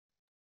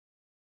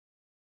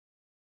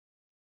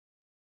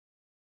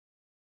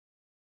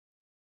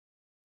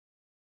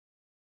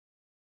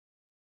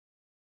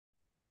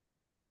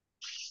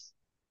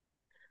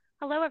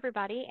Hello,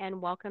 everybody, and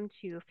welcome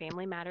to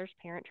Family Matters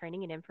Parent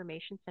Training and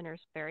Information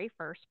Center's very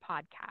first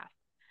podcast.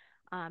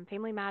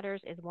 Family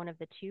Matters is one of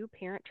the two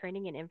parent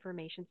training and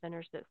information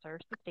centers that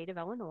serves the state of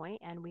Illinois,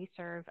 and we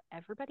serve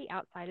everybody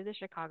outside of the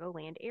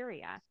Chicagoland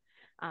area.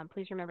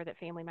 Please remember that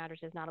Family Matters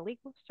is not a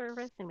legal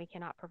service, and we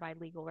cannot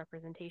provide legal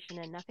representation,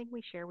 and nothing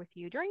we share with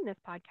you during this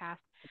podcast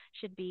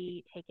should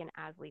be taken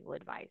as legal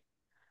advice.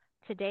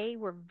 Today,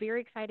 we're very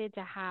excited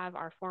to have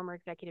our former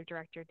executive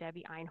director,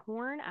 Debbie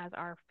Einhorn, as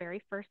our very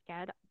first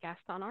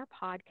guest on our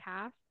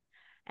podcast.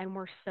 And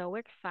we're so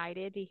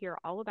excited to hear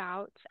all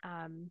about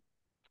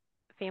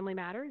Family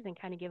Matters and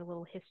kind of give a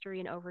little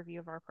history and overview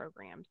of our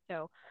program.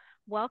 So,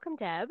 welcome,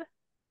 Deb.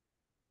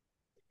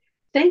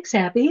 Thanks,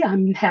 Abby.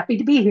 I'm happy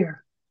to be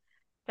here.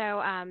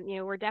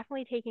 We're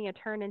definitely taking a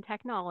turn in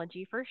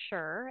technology for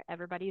sure.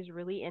 Everybody's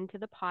really into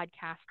the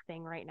podcast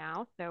thing right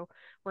now. So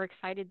we're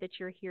excited that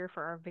you're here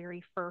for our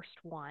very first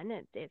one.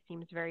 It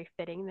seems very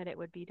fitting that it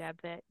would be Deb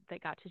that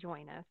got to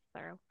join us.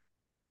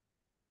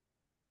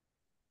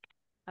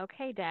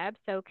 Okay, Deb.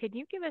 So could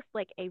you give us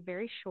like a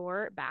very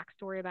short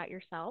backstory about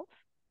yourself?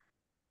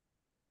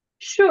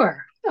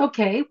 Sure.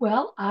 Okay.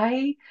 Well,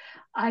 I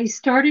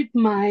started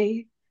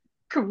my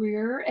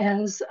career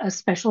as a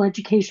special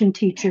education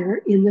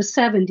teacher in the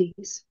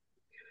 70s.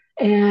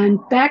 And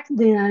back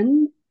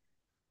then,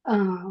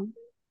 um,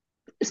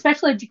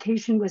 special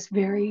education was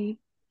very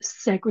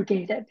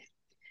segregated,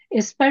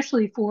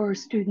 especially for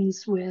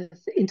students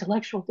with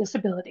intellectual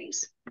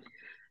disabilities.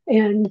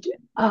 And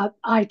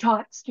I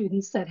taught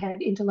students that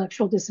had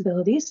intellectual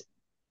disabilities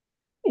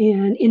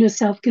and in a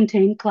self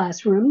contained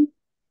classroom.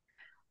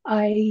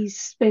 I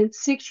spent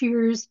 6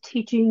 years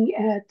teaching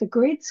at the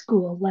grade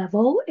school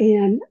level,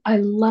 and I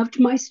loved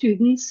my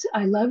students.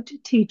 I loved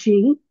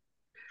teaching.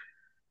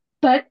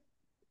 But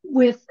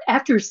with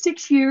after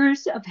 6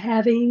 years of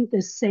having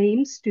the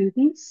same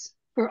students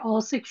for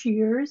all 6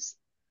 years,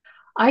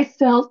 I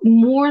felt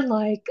more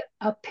like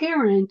a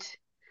parent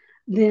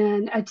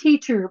than a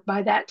teacher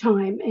by that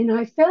time. And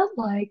I felt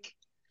like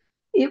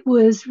it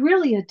was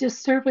really a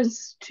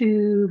disservice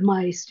to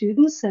my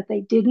students that they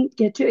didn't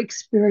get to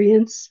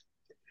experience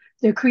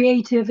the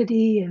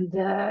creativity and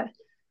the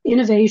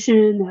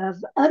innovation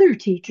of other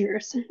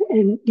teachers.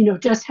 And,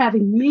 just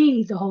having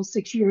me the whole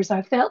 6 years,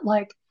 I felt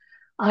like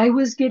I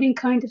was getting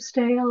kind of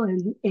stale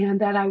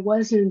and that I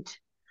wasn't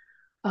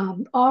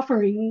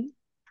offering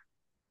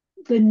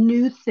the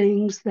new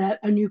things that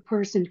a new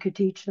person could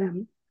teach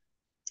them.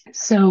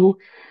 So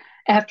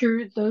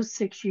after those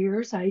 6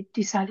 years, I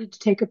decided to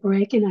take a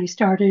break and I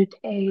started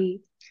a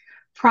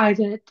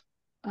private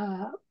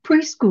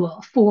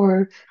preschool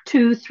for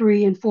 2,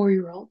 3, and 4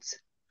 year olds.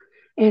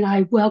 And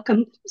I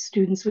welcomed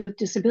students with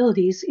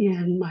disabilities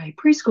in my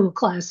preschool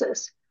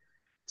classes.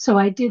 So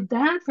I did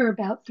that for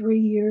about 3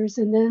 years,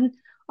 and then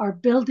our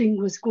building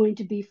was going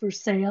to be for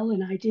sale,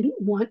 and I didn't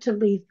want to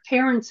leave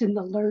parents in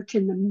the lurch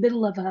in the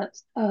middle of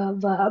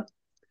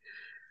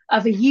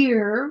a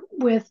year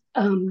with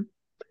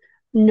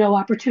no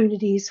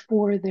opportunities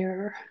for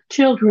their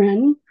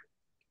children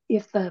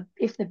if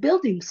the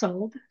building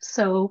sold.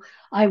 So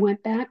I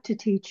went back to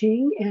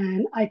teaching,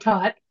 and I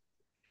taught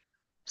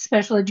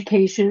special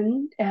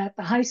education at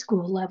the high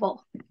school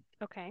level.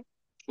 Okay.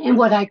 And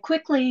what I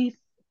quickly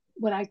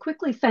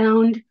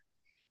found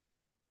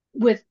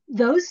with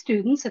those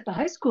students at the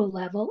high school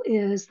level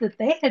is that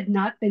they had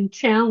not been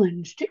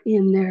challenged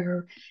in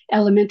their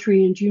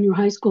elementary and junior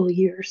high school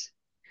years.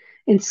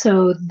 And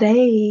so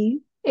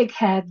they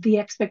had the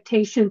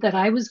expectation that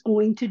I was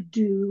going to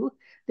do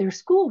their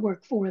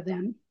schoolwork for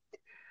them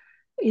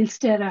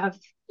instead of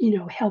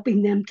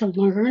helping them to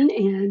learn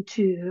and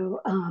to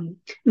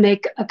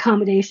make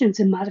accommodations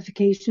and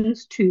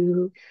modifications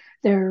to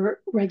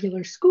their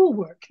regular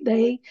schoolwork.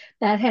 That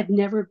had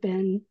never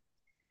been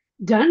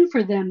done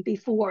for them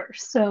before.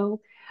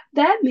 So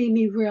that made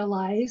me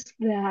realize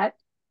that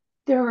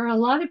there are a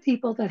lot of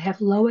people that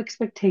have low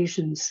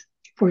expectations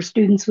for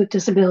students with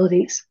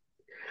disabilities.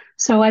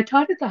 So I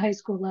taught at the high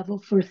school level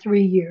for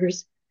 3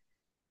 years.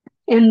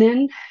 And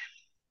then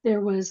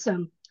there was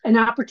an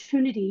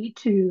opportunity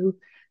to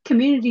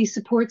community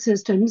support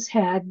systems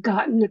had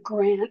gotten a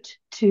grant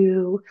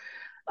to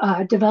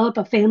develop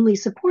a family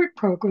support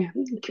program.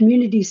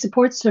 Community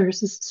support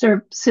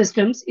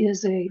systems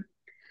is a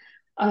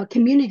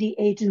community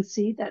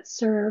agency that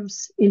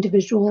serves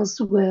individuals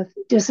with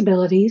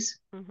disabilities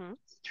Mhm.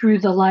 through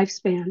the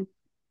lifespan.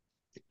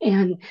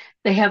 And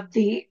they have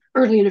the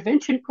early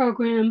intervention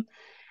program.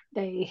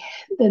 They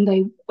then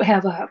they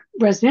have a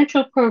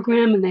residential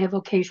program and they have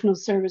vocational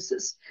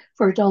services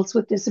for adults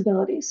with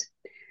disabilities.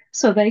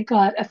 So they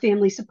got a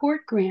family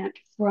support grant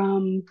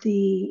from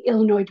the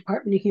Illinois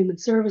Department of Human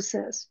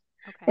Services.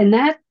 Okay. And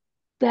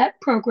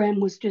that program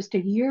was just a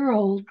year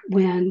old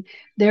when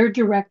their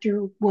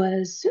director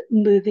was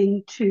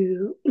moving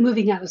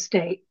out of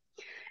state.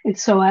 And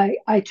so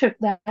I took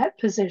that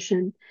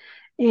position.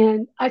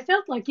 And I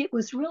felt like it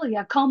was really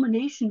a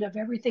culmination of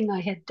everything I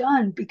had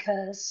done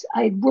because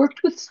I had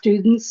worked with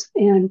students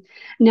and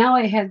now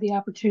I had the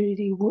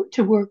opportunity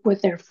to work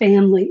with their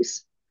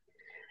families.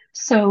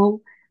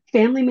 So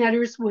Family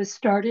Matters was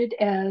started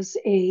as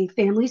a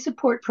family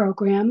support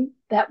program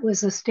that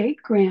was a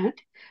state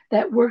grant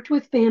that worked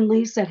with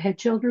families that had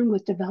children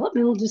with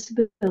developmental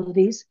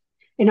disabilities.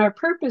 And our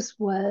purpose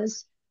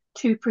was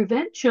to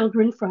prevent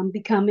children from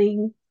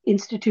becoming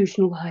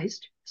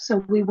institutionalized. So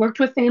we Mm-hmm. worked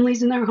with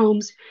families in their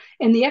homes,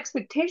 and the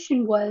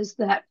expectation was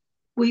that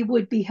we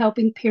would be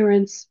helping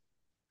parents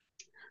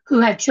who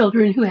had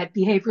children who had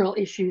behavioral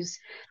issues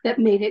that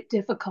made it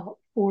difficult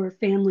for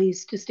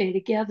families to stay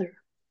together.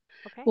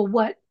 Okay. Well,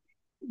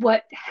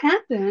 what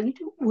happened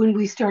when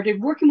we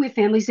started working with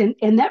families,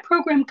 and that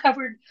program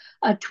covered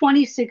a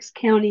 26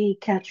 county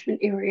catchment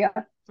area.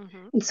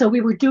 Mm-hmm. And so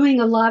we were doing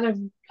a lot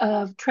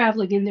of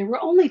traveling, and there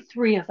were only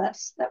three of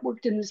us that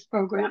worked in this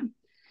program.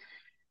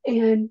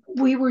 And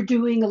we were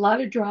doing a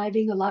lot of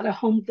driving, a lot of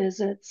home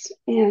visits.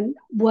 And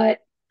what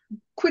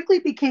quickly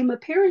became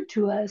apparent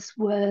to us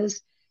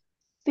was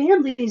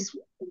families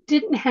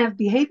didn't have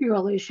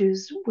behavioral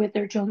issues with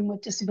their children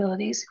with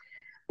disabilities.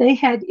 They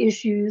had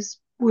issues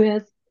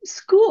with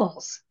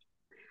schools,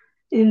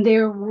 and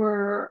there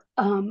were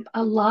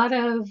a lot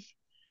of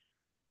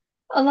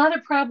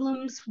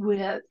problems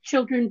with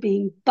children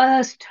being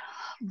bused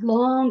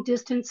long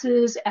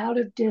distances out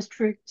of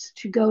districts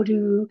to go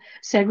to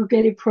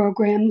segregated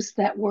programs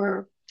that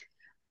were,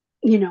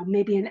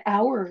 maybe an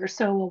hour or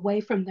so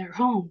away from their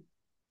home.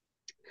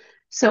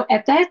 So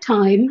at that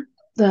time,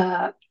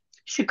 the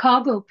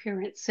Chicago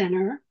Parent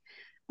Center,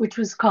 which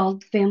was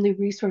called Family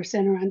Resource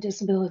Center on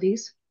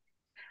Disabilities,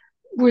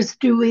 was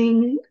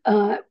doing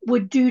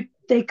would do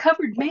they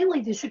covered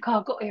mainly the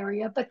Chicago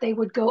area, but they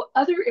would go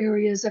other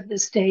areas of the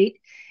state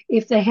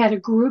if they had a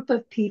group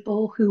of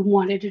people who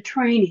wanted a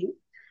training.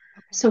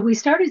 Okay. So we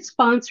started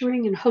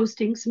sponsoring and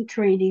hosting some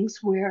trainings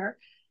where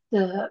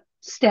the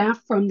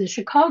staff from the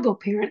Chicago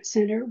Parent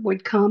Center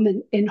would come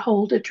and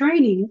hold a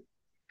training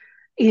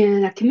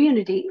in a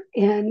community.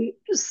 And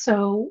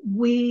so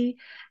we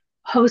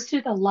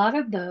hosted a lot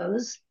of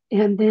those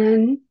and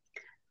then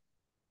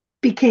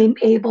became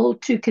able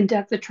to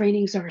conduct the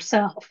trainings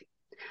ourselves.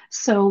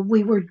 So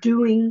we were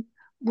doing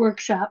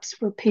workshops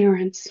for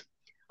parents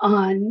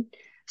on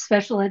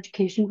special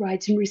education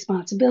rights and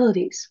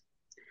responsibilities.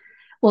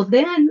 Well,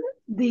 then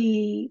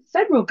the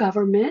federal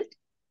government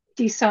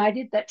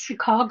decided that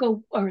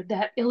Chicago or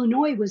that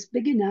Illinois was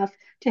big enough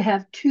to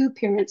have two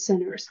parent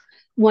centers,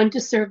 one to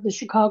serve the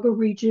Chicago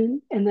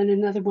region and then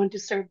another one to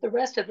serve the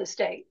rest of the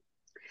state.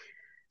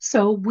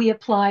 So we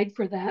applied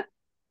for that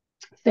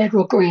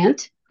federal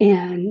grant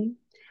and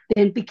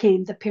then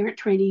became the Parent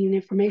Training and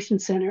Information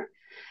Center.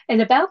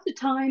 And about the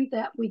time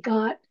that we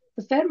got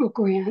the federal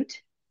grant,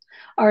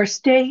 our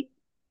state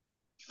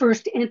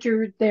first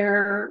entered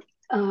their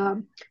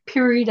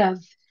period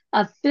of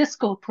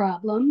fiscal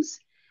problems,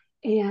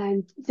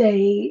 and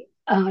they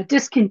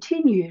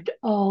discontinued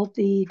all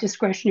the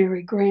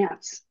discretionary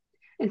grants.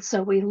 And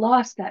so we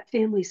lost that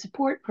family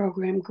support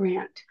program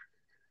grant.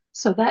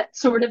 So that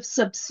sort of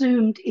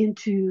subsumed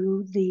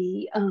into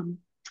the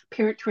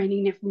Parent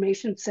Training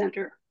Information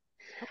Center.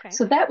 Okay.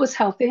 So that was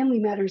how Family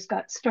Matters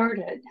got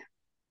started.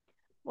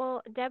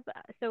 Well, Deb,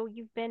 so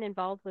you've been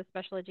involved with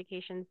special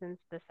education since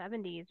the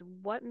 70s.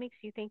 What makes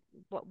you think,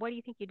 what do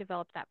you think you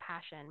developed that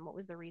passion? What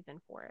was the reason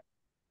for it?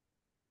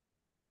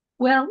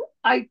 Well,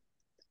 I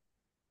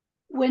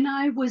when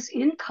I was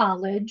in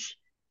college,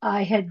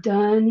 I had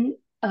done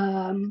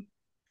an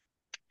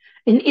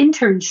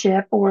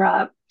internship or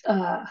I'm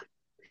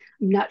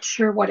not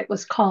sure what it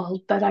was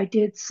called, but I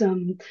did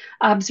some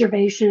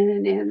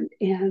observation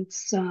and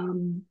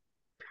some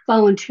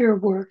volunteer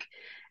work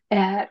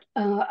at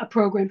a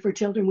program for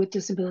children with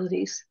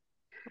disabilities,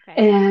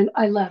 Okay. and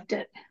I loved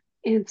it.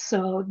 And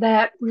so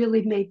that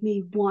really made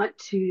me want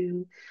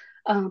to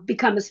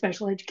become a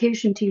special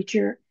education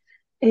teacher.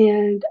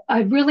 And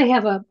I really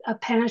have a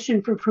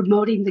passion for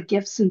promoting the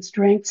gifts and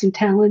strengths and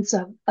talents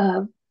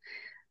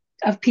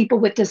of people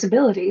with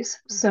disabilities.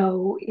 Mm-hmm.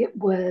 So it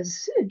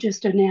was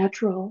just a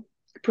natural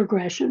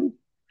progression.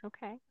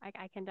 Okay.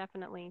 I can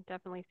definitely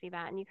see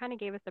that. And you kind of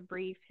gave us a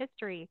brief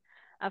history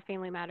of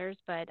Family Matters,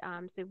 but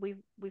so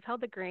we've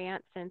held the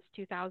grant since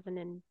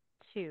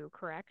 2002,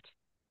 correct?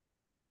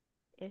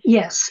 Ish.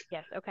 Yes.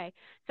 Yes. Okay.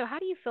 So how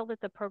do you feel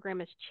that the program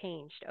has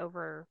changed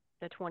over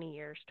the 20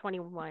 years,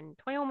 21,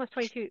 20, almost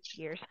 22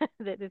 years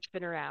that it's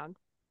been around?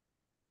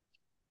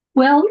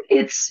 Well,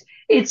 it's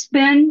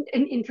been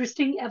an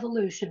interesting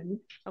evolution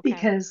Okay.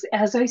 because,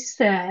 as I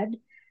said,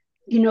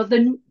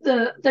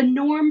 the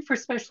norm for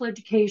special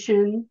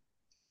education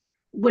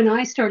when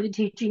I started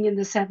teaching in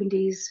the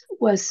 70s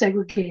was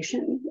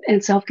segregation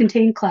and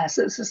self-contained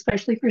classes,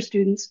 especially for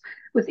students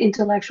with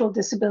intellectual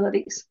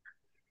disabilities.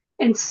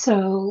 And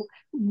so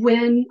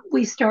when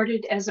we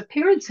started as a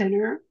parent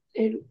center,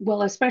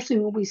 well, especially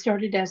when we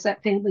started as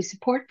that family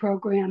support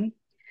program,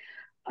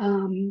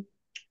 um,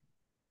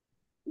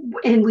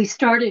 and we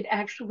started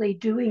actually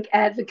doing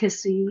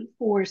advocacy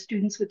for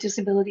students with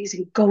disabilities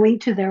and going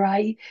to their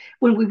IE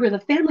when we were the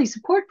family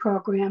support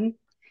program,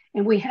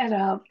 and we had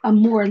a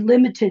more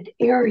limited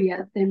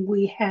area than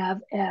we have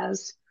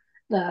as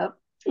the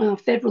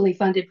federally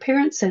funded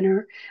parent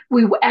center,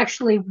 we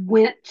actually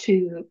went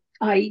to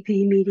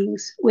IEP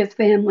meetings with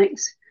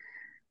families.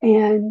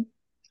 And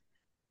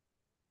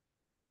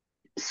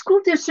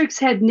school districts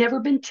had never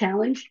been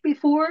challenged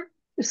before.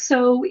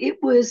 So it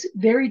was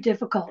very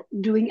difficult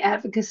doing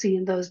advocacy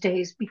in those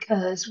days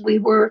because we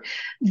were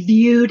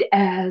viewed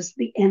as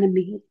the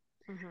enemy.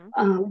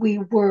 Mm-hmm. We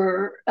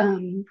were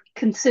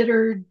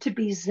considered to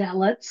be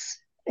zealots,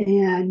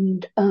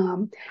 and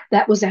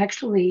that was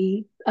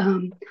actually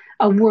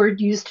a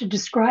word used to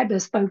describe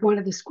us by one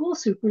of the school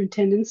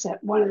superintendents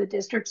at one of the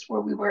districts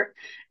where we were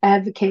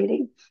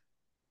advocating.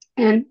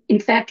 And in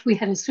fact, we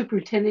had a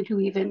superintendent who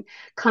even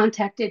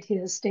contacted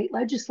his state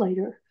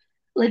legislator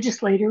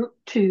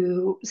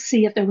to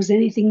see if there was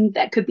anything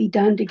that could be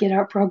done to get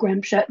our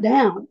program shut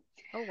down.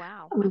 Oh,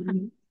 wow.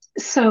 Um,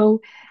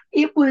 so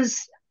it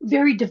was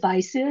very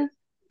divisive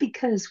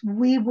because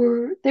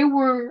there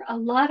were a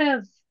lot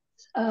of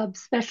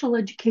special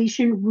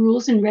education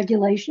rules and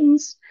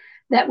regulations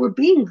that were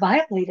being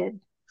violated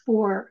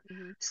for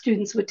Mm-hmm.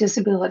 students with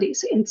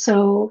disabilities. And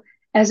so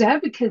as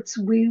advocates,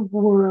 we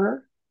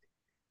were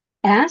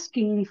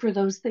asking for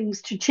those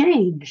things to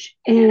change.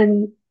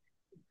 And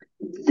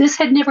this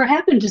had never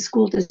happened to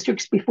school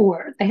districts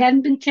before. They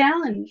hadn't been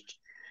challenged.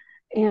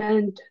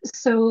 And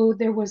so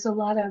there was a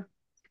lot of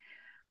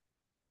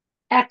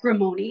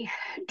acrimony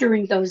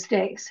during those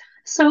days.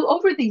 So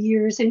over the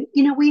years, and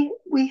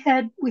we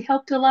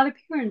helped a lot of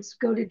parents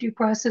go to due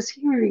process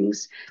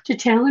hearings to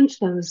challenge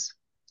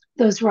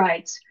those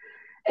rights.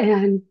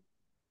 And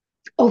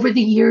over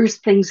the years,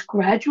 things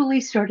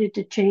gradually started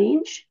to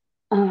change.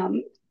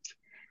 Um,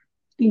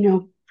 you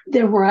know,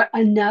 there were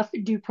enough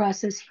due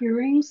process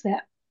hearings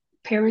that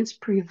parents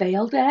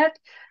prevailed at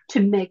to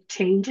make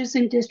changes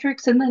in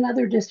districts, and then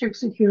other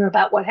districts would hear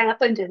about what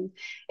happened,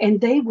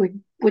 and they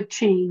would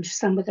change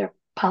some of their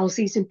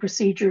policies and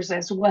procedures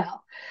as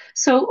well.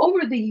 So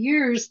over the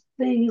years,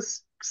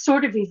 things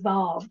sort of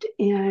evolved,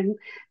 and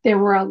there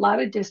were a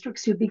lot of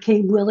districts who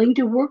became willing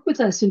to work with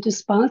us and to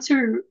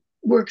sponsor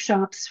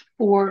workshops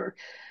for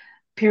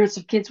parents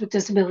of kids with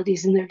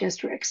disabilities in their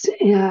districts.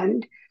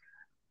 And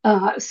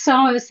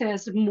saw us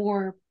as a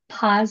more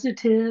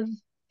positive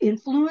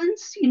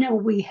influence.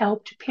 We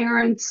helped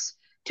parents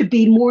to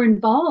be more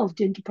involved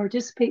and to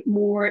participate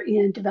more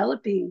in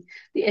developing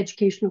the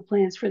educational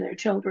plans for their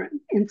children.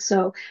 And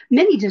so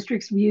many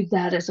districts viewed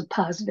that as a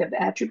positive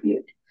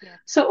attribute. Yeah.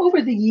 So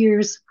over the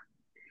years,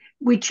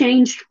 we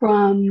changed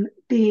from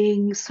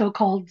being so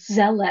called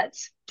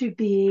zealots to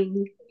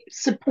being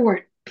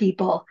support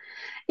people.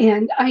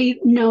 And I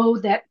know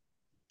that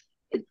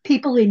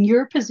people in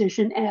your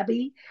position,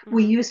 Abby,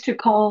 we Mm-hmm. used to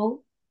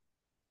call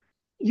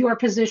your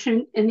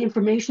position an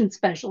information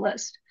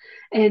specialist.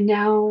 And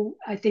now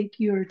I think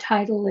your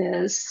title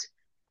is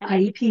An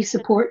IEP education,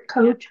 support yep,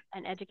 coach.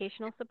 an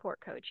educational support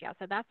coach. Yeah.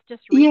 So that's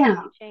just Yeah.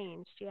 recently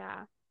changed.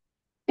 Yeah.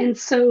 And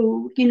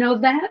so,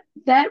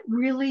 that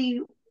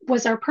really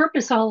was our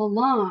purpose all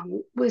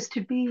along, was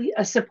to be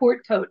a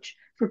support coach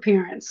for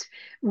parents.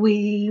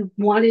 We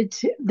wanted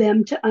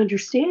them to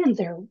understand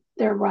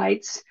their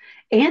rights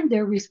and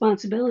their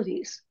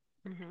responsibilities,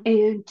 Mm-hmm.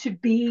 and to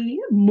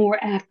be more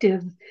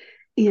active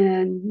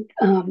in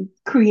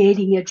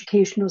creating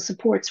educational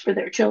supports for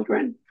their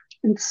children.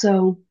 And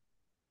so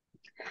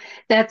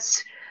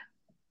that's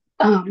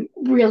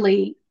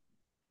really,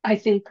 I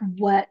think,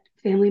 what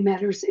Family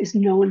Matters is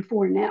known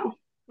for now.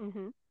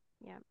 Mm-hmm.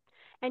 Yeah.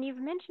 And you've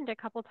mentioned a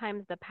couple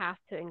times the path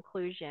to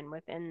inclusion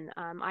within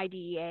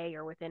IDEA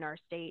or within our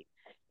state.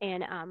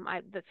 And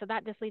so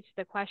that just leads to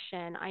the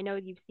question. I know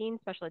you've seen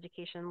special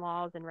education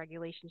laws and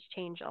regulations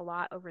change a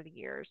lot over the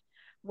years.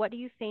 What do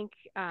you think,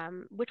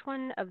 which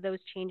one of those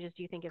changes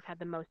do you think has had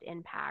the most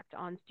impact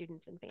on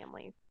students and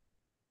families?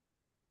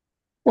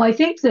 Well, I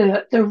think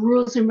the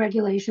rules and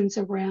regulations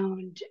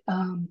around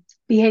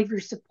behavior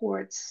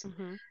supports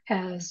Mm-hmm.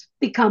 has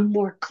become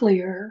more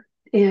clear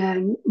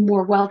and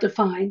more well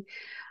defined.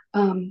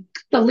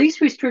 The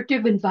least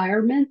restrictive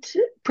environment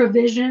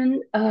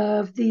provision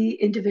of the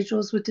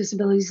Individuals with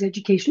Disabilities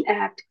Education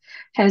Act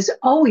has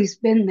always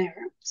been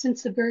there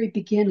since the very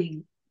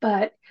beginning,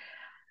 but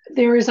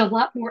there is a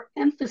lot more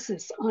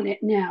emphasis on it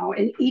now.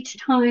 And each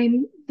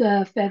time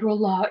the federal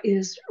law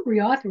is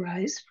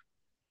reauthorized,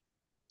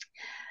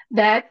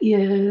 that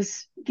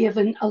is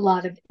given a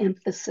lot of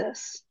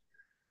emphasis.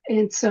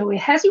 And so it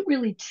hasn't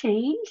really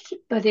changed,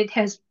 but it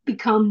has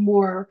become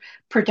more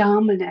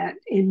predominant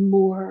and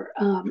more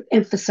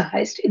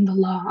emphasized in the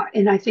law.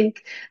 And I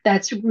think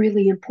that's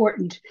really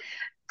important.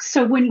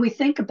 So when we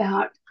think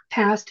about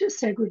past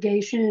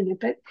segregation,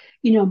 but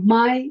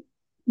my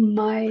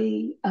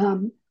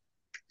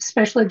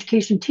special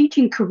education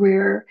teaching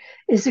career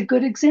is a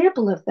good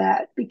example of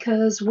that,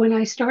 because when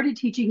I started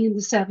teaching in the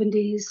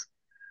 70s,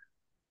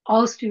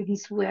 all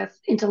students with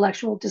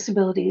intellectual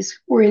disabilities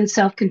were in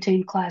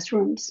self-contained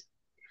classrooms.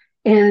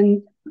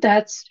 And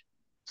that's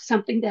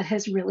something that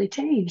has really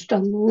changed. A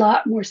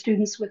lot more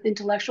students with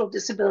intellectual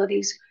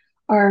disabilities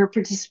are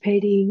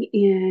participating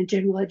in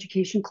general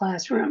education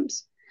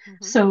classrooms.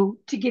 Mhm. So,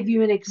 to give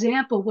you an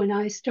example, when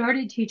I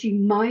started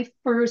teaching, my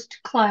first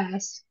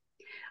class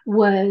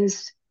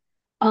was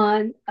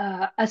on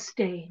a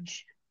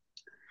stage.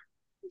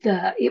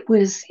 It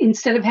was,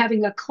 instead of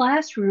having a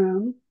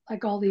classroom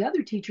like all the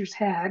other teachers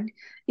had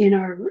in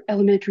our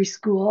elementary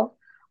school,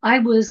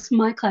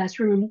 my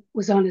classroom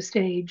was on a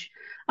stage.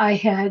 I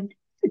had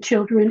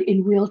children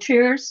in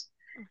wheelchairs,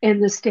 Mhm.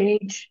 and the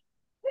stage,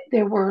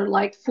 there were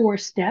like 4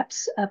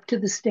 steps up to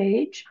the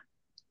stage.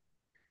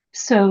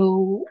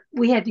 So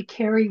we had to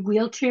carry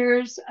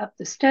wheelchairs up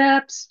the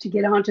steps to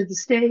get onto the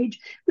stage.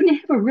 We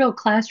didn't have a real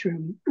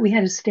classroom, we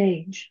had a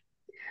stage.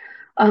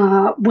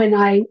 When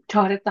I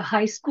taught at the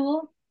high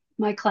school,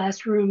 my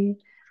classroom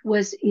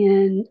was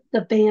in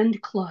the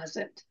band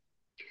closet.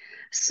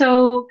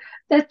 So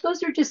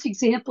those are just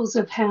examples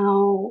of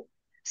how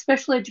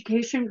special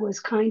education was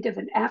kind of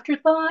an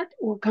afterthought,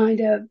 or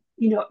kind of,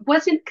 it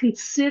wasn't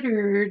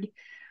considered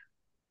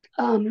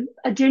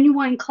a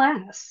genuine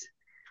class.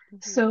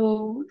 Mhm.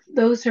 So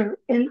those are,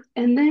 and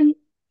then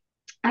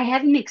I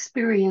had an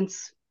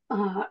experience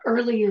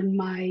early in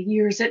my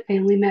years at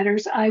Family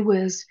Matters. I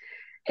was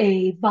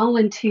a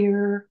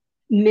volunteer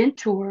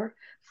mentor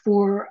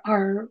for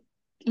our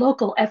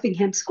local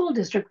Effingham School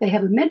District. They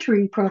have a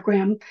mentoring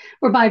program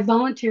whereby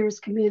volunteers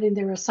come in and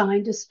they're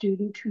assigned a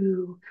student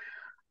who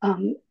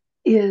um,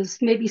 is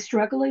maybe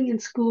struggling in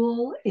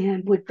school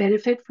and would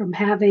benefit from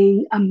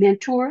having a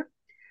mentor.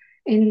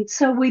 And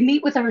so we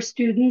meet with our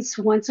students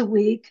once a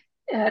week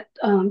at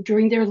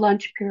during their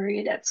lunch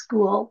period at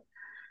school,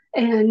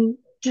 and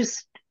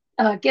just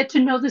get to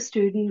know the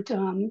student,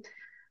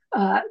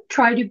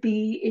 try to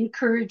be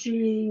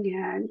encouraging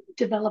and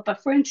develop a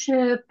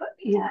friendship.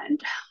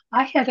 And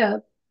I had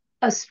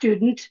a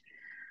student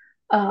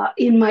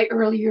in my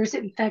early years.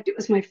 In fact, it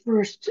was my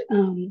first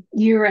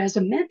year as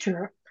a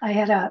mentor. I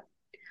had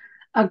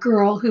a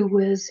girl who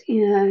was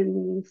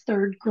in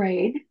 3rd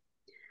grade,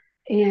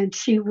 and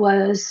she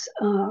was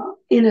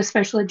in a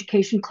special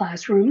education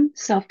classroom,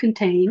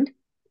 self-contained.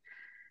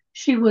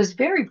 She was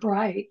very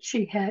bright.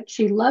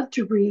 She loved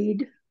to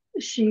read.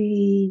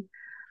 She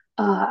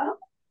uh,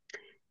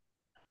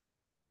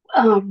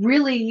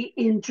 really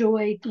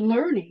enjoyed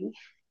learning.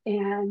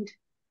 And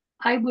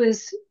I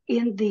was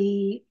in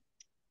the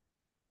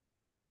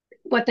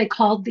what they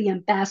called the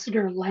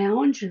ambassador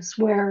lounge, is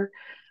where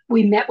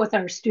we met with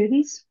our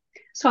students.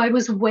 So I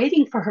was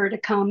waiting for her to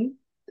come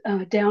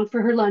down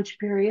for her lunch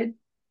period,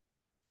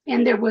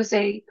 and there was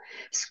a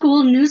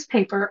school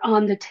newspaper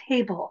on the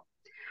table,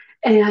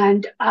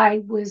 and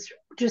I was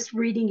just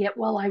reading it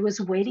while I was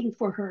waiting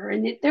for her.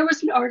 And there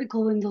was an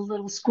article in the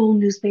little school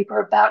newspaper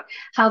about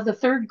how the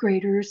 3rd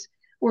graders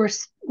were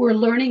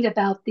learning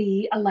about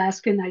the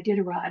Alaskan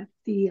Iditarod,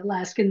 the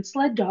Alaskan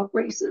sled dog Mhm.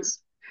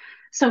 races.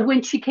 So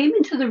when she came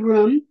into the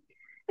room,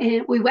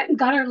 and we went and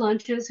got our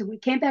lunches, and we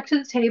came back to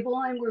the table,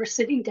 and we were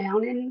sitting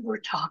down and we're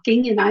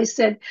talking, and I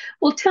said,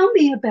 "Well, tell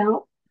me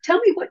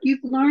what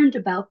you've learned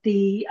about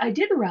the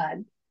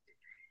Iditarod."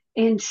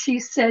 And she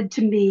said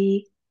to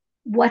me,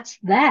 "What's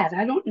that?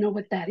 I don't know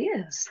what that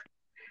is."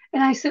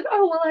 And I said,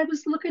 "Oh, well, I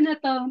was looking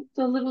at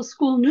the little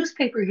school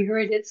newspaper here,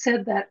 and it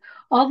said that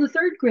all the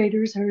 3rd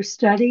graders are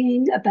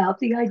studying about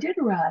the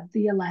Iditarod,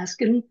 the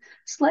Alaskan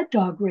sled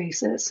dog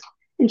races."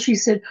 And she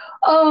said,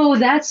 "Oh,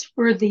 that's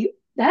for the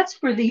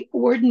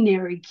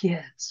ordinary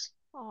kids."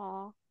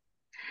 Aw.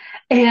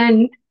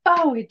 And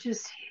oh, it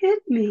just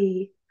hit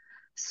me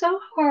so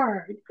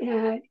hard,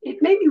 and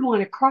it made me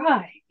want to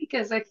cry,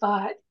 because I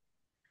thought,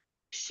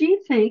 she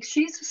thinks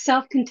she's a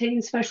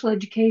self-contained special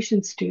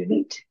education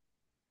student,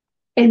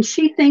 and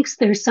she thinks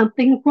there's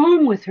something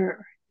wrong with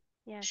her.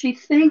 Yes. She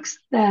thinks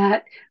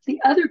that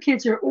the other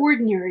kids are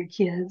ordinary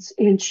kids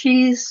and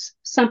she's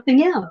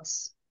something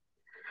else.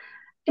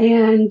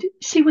 And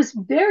she was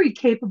very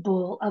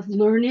capable of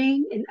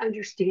learning and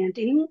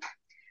understanding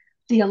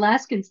the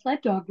Alaskan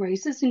sled dog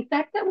races. In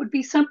fact, that would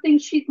be something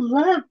she'd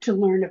love to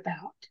learn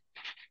about.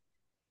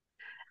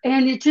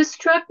 And it just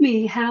struck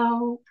me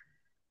how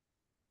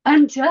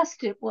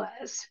unjust it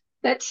was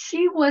that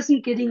she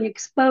wasn't getting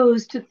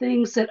exposed to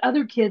things that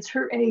other kids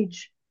her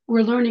age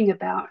were learning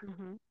about,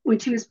 Mhm. when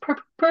she was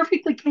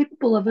perfectly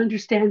capable of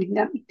understanding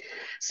them.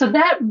 So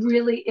that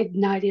really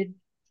ignited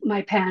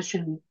my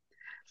passion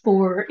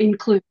for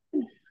inclusion.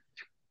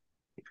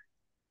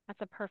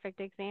 That's a perfect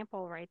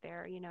example right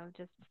there.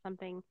 Just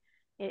something.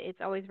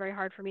 It's always very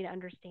hard for me to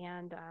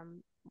understand.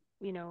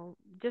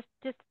 Just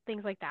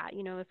things like that.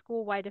 A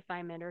school-wide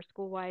assignment or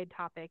school-wide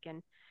topic,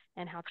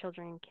 and how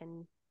children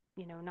can,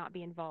 not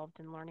be involved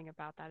in learning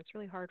about that. It's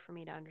really hard for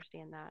me to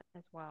understand that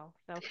as well.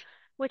 So,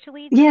 which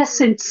leads Yes,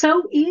 to, and yeah,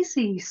 so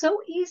easy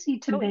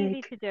to so easy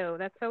make to do.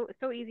 That's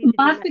so easy to do.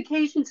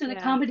 modifications and Yeah,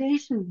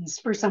 accommodations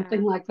for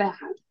something yeah. like that.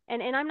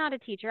 And I'm not a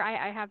teacher.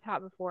 I have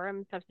taught before.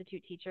 I'm a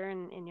substitute teacher,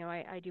 and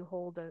I do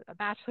hold a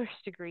bachelor's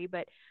degree,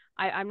 but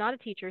I'm not a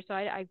teacher, so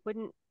I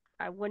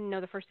wouldn't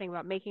know the first thing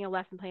about making a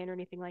lesson plan or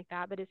anything like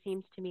that. But it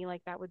seems to me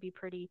like that would be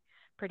pretty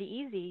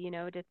easy,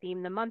 to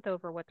theme the month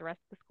over what the rest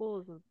of the school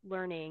is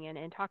learning,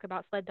 and talk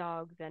about sled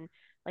dogs, and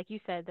like you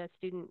said, the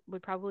student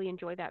would probably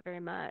enjoy that very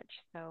much.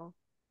 So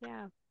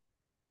yeah.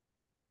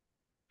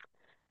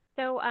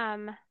 So,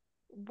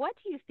 what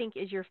do you think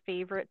is your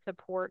favorite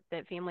support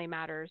that Family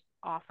Matters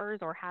offers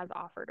or has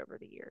offered over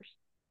the years?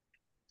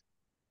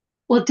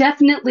 Well,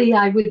 definitely,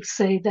 I would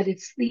say that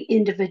it's the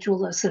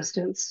individual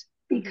assistance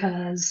Mm-hmm.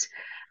 because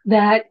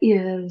that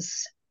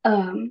is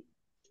um,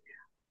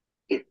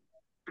 it,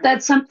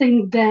 that's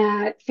something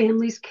that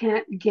families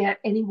can't get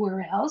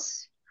anywhere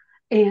else,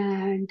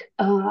 and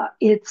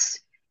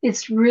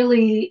it's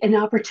really an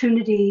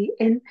opportunity.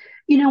 And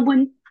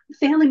when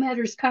Family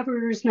Matters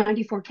covers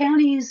 94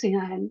 counties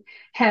and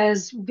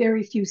has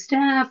very few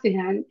staff,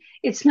 and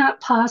it's not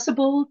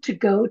possible to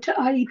go to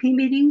IEP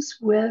meetings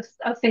with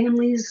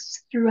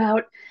families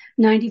throughout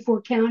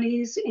 94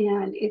 counties,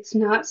 and it's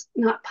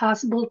not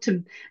possible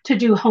to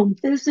do home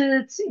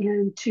visits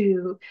and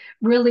to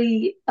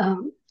really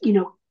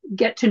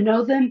get to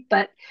know them.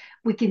 But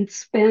you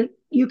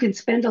can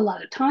spend a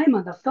lot of time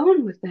on the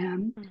phone with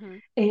them, Mm-hmm.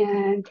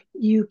 and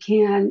you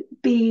can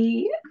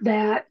be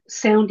that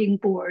sounding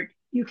board,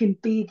 you can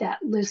be that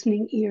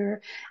listening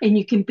ear, and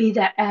you can be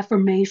that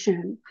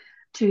affirmation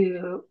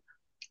to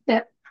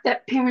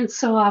that parents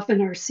so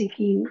often are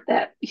seeking,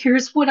 that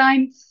here's what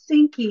I'm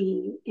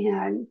thinking.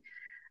 And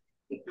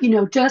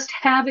just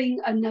having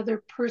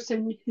another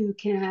person who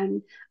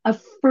can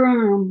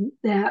affirm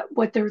that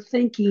what they're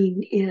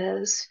thinking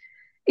is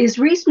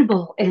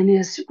reasonable and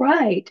is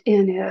right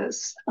and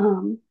is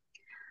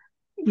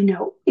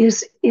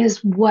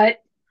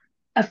what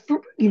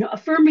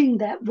affirming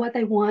that what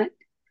they want,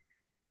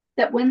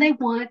 that when they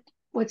want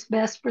what's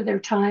best for their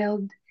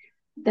child,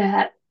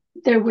 that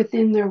they're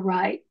within their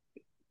right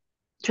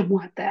to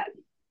want that.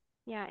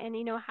 Yeah, and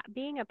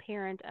being a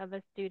parent of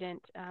a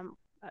student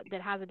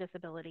that has a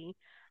disability,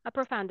 a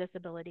profound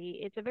disability,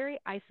 it's a very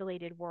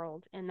isolated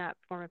world in that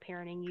form of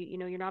parenting.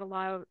 You're not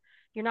allowed,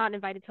 you're not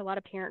invited to a lot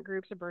of parent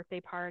groups or birthday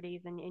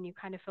parties, and you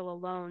kind of feel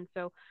alone.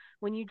 So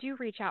when you do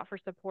reach out for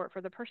support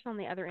for the person on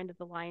the other end of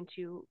the line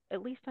to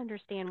at least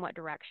understand what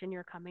direction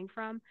you're coming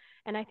from,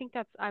 and I think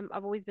I've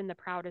always been the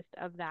proudest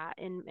of that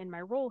in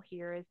my role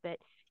here is that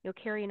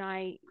Carrie and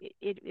I,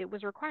 it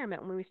was a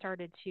requirement when we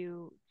started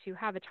to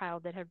have a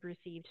child that had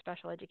received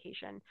special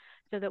education,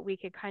 so that we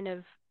could kind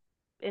of,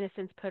 in a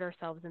sense, put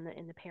ourselves in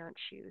the parent's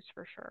shoes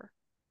for sure.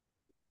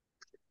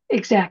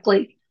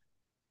 Exactly.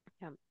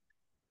 Yeah.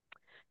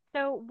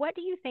 So, what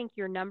do you think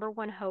your number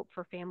one hope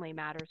for Family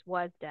Matters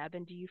was, Deb,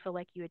 and do you feel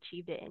like you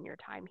achieved it in your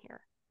time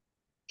here?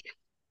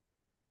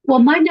 Well,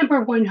 my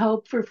number one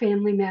hope for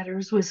Family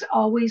Matters was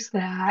always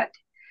that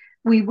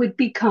we would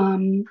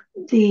become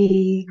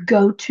the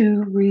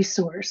go-to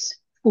resource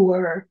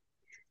for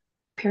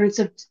parents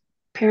of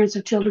parents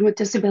of children with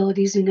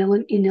disabilities in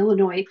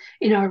Illinois,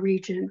 in our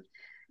region.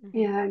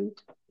 Hmm. And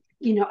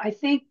I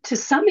think to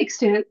some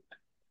extent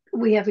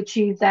we have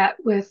achieved that,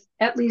 with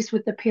at least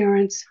with the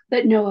parents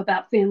that know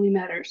about Family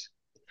Matters.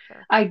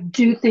 Sure. I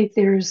do think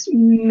there's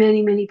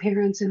many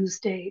parents in the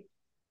state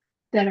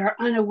that are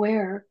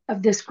unaware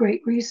of this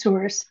great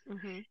resource,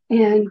 Hmm.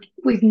 and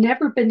we've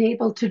never been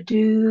able to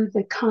do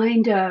the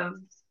kind of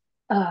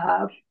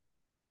uh,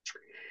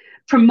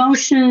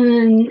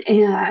 promotion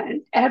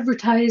and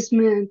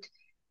advertisement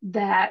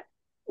that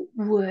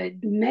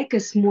would make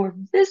us more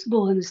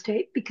visible in the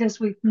state, because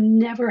we've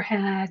never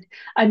had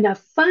enough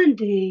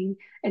funding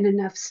and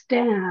enough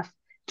staff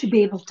to be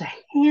Sure. able to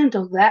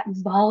handle that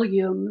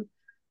volume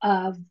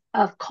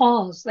of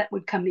calls that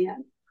would come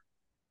in.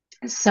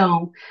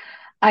 So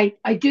I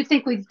do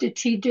think we've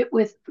achieved it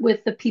with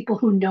the people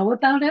who know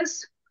about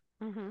us,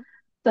 Hmm.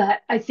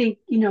 but I think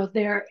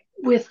there,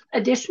 with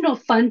additional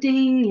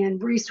funding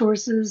and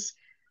resources,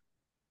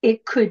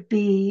 it could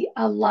be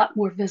a lot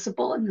more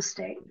visible in the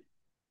state.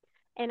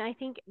 And I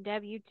think,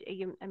 Deb,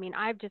 I mean,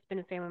 I've just been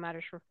in Family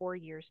Matters for 4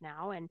 years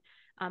now, and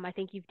I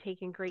think you've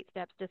taken great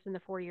steps just in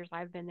the 4 years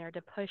I've been there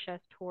to push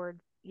us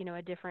towards,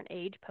 a different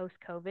age post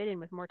COVID and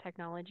with more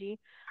technology.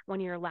 One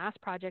of your last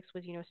projects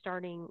was,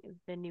 starting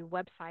the new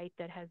website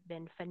that has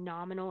been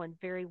phenomenal and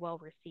very well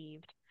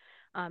received.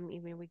 I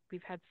mean,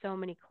 we've had so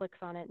many clicks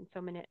on it and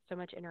so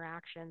much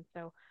interaction.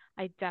 So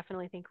I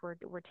definitely think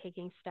we're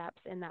taking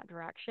steps in that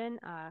direction.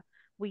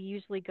 We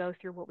usually go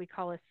through what we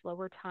call a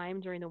slower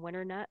time during the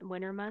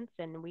winter months,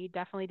 and we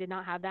definitely did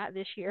not have that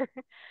this year.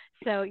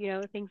 So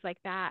things like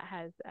that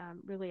has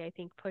really, I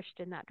think, pushed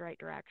in that right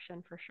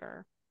direction for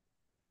sure.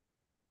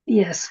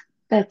 Yes,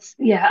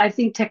 yeah, I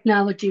think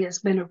technology has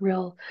been a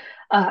real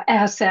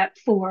asset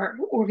for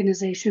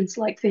organizations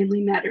like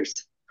Family Matters.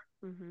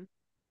 Hmm.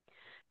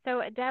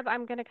 So, Deb,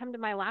 I'm going to come to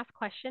my last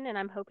question, and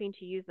I'm hoping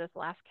to use this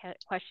last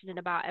question in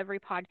about every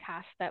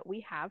podcast that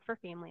we have for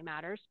Family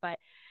Matters. But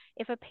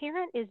if a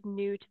parent is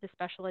new to the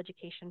special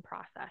education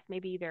process,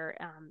 maybe they're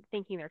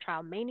thinking their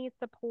child may need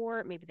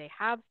support, maybe they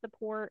have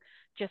support,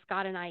 just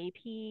got an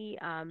IEP,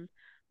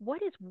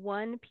 what is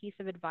one piece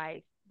of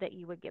advice that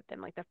you would give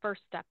them, like the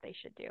first step they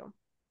should do?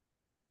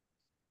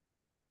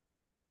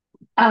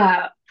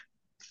 Uh,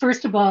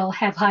 First of all,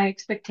 have high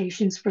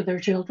expectations for their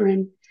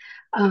children,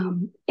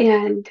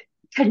 and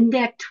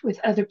connect with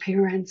other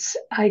parents.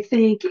 I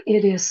think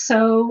it is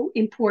so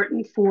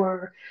important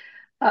for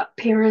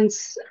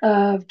parents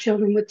of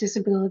children with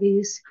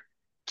disabilities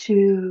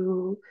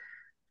to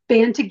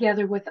band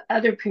together with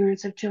other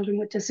parents of children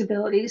with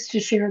disabilities to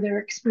share their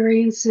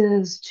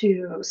experiences,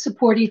 to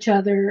support each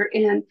other.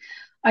 And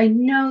I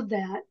know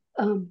that,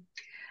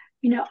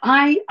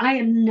 I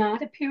am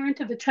not a parent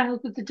of a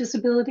child with a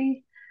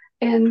disability.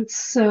 And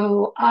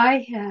so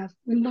I have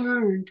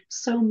learned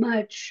so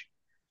much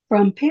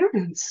from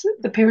parents,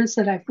 the parents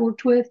that I've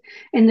worked with,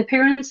 and the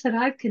parents that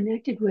I've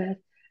connected with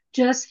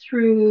just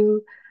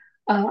through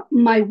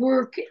my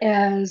work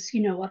as,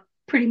 a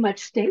pretty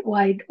much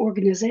statewide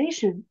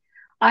organization.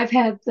 I've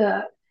had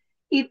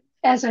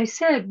as I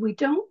said, we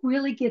don't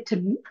really get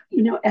to,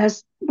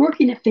 as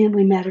working at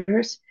Family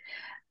Matters,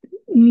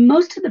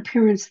 most of the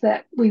parents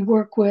that we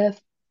work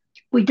with,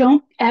 we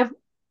don't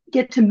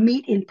get to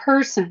meet in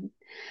person.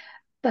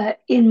 But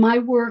in my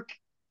work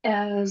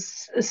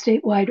as a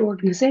statewide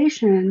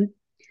organization,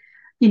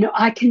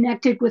 I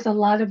connected with a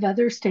lot of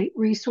other state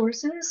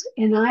resources,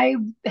 and I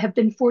have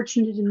been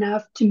fortunate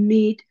enough to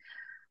meet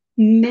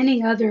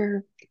many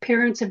other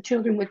parents of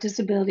children with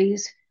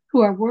disabilities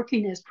who are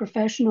working as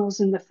professionals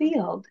in the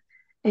field.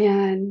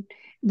 And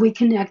we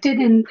connected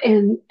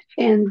and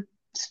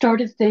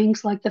started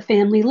things like the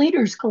Family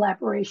Leaders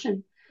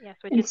Collaboration. Yes,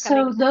 which And is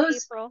coming so in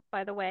those, April,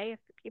 by the way, if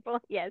people,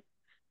 yes,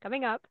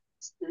 coming up.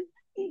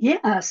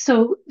 yeah,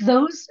 so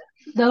those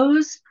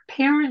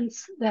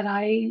parents that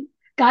I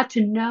got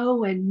to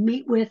know and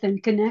meet with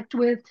and connect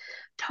with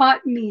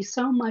taught me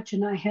so much,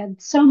 and I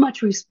had so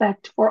much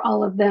respect for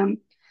all of them.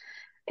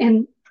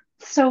 And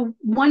so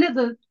one of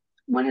the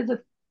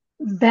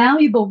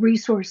valuable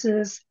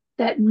resources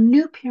that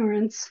new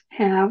parents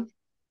have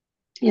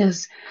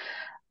is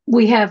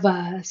we have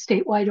a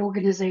statewide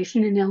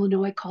organization in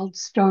Illinois called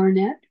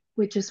StarNet,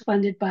 which is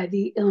funded by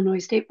the Illinois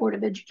State Board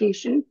of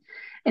Education,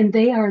 and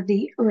they are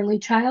the early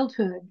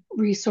childhood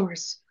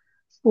resource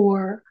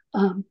for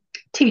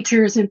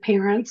teachers and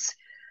parents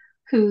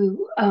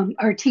who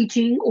are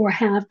teaching or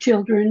have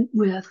children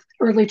with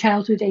early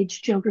childhood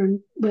age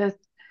children with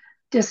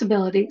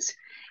disabilities.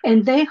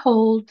 And they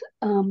hold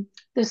the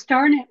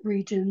StarNet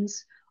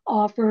regions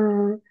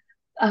offer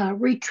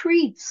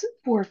retreats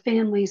for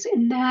families.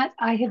 And that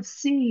I have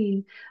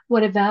seen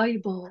what a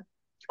valuable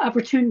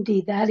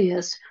opportunity that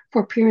is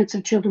for parents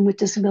of children with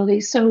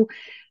disabilities. So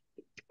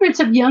parents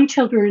of young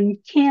children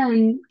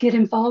can get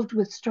involved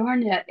with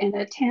StarNet and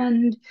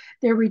attend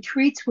their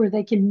retreats where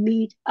they can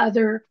meet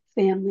other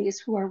families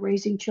who are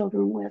raising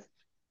children with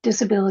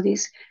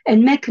disabilities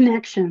and make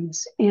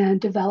connections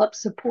and develop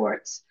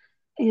supports.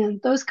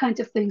 And those kinds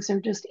of things are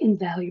just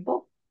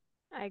invaluable.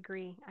 I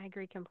agree. I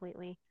agree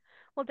completely.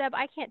 Well, Deb,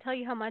 I can't tell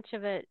you how much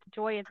of a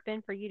joy it's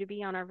been for you to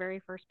be on our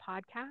very first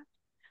podcast.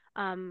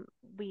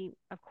 We,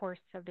 of course,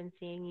 have been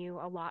seeing you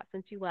a lot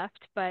since you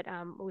left, but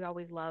we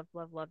always love,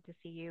 love, love to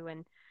see you.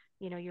 And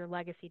your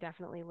legacy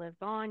definitely lives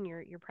on.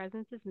 Your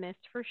presence is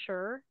missed for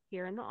sure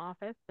here in the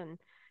office,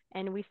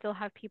 and we still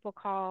have people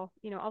call,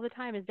 all the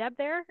time. Is Deb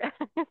there?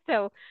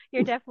 So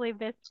you're definitely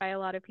missed by a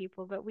lot of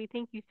people. But we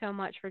thank you so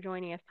much for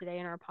joining us today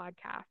in our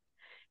podcast.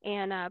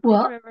 And please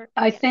Well, remember,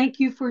 I yes, thank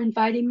you for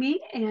inviting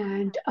me, yeah.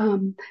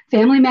 and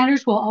Family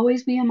Matters will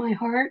always be in my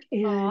heart.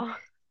 And Oh,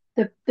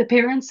 the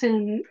parents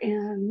and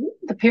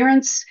the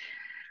parents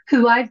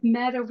who I've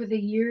met over the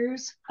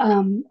years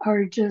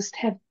are just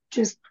have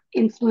just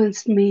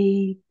influenced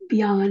me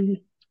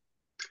beyond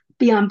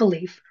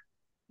belief.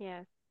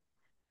 yes.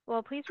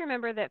 Well, please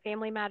remember that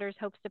Family Matters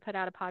hopes to put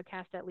out a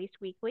podcast at least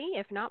weekly,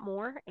 if not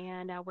more,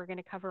 and we're going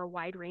to cover a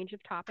wide range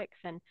of topics.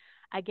 And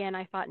again,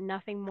 I thought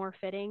nothing more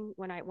fitting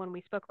when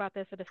we spoke about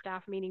this at a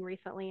staff meeting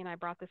recently, and I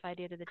brought this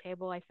idea to the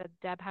table. I said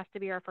Deb has to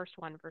be our first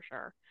one for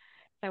sure.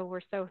 So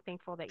we're so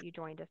thankful that you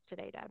joined us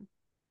today, Deb.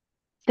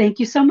 Thank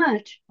you so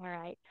much. All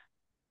right.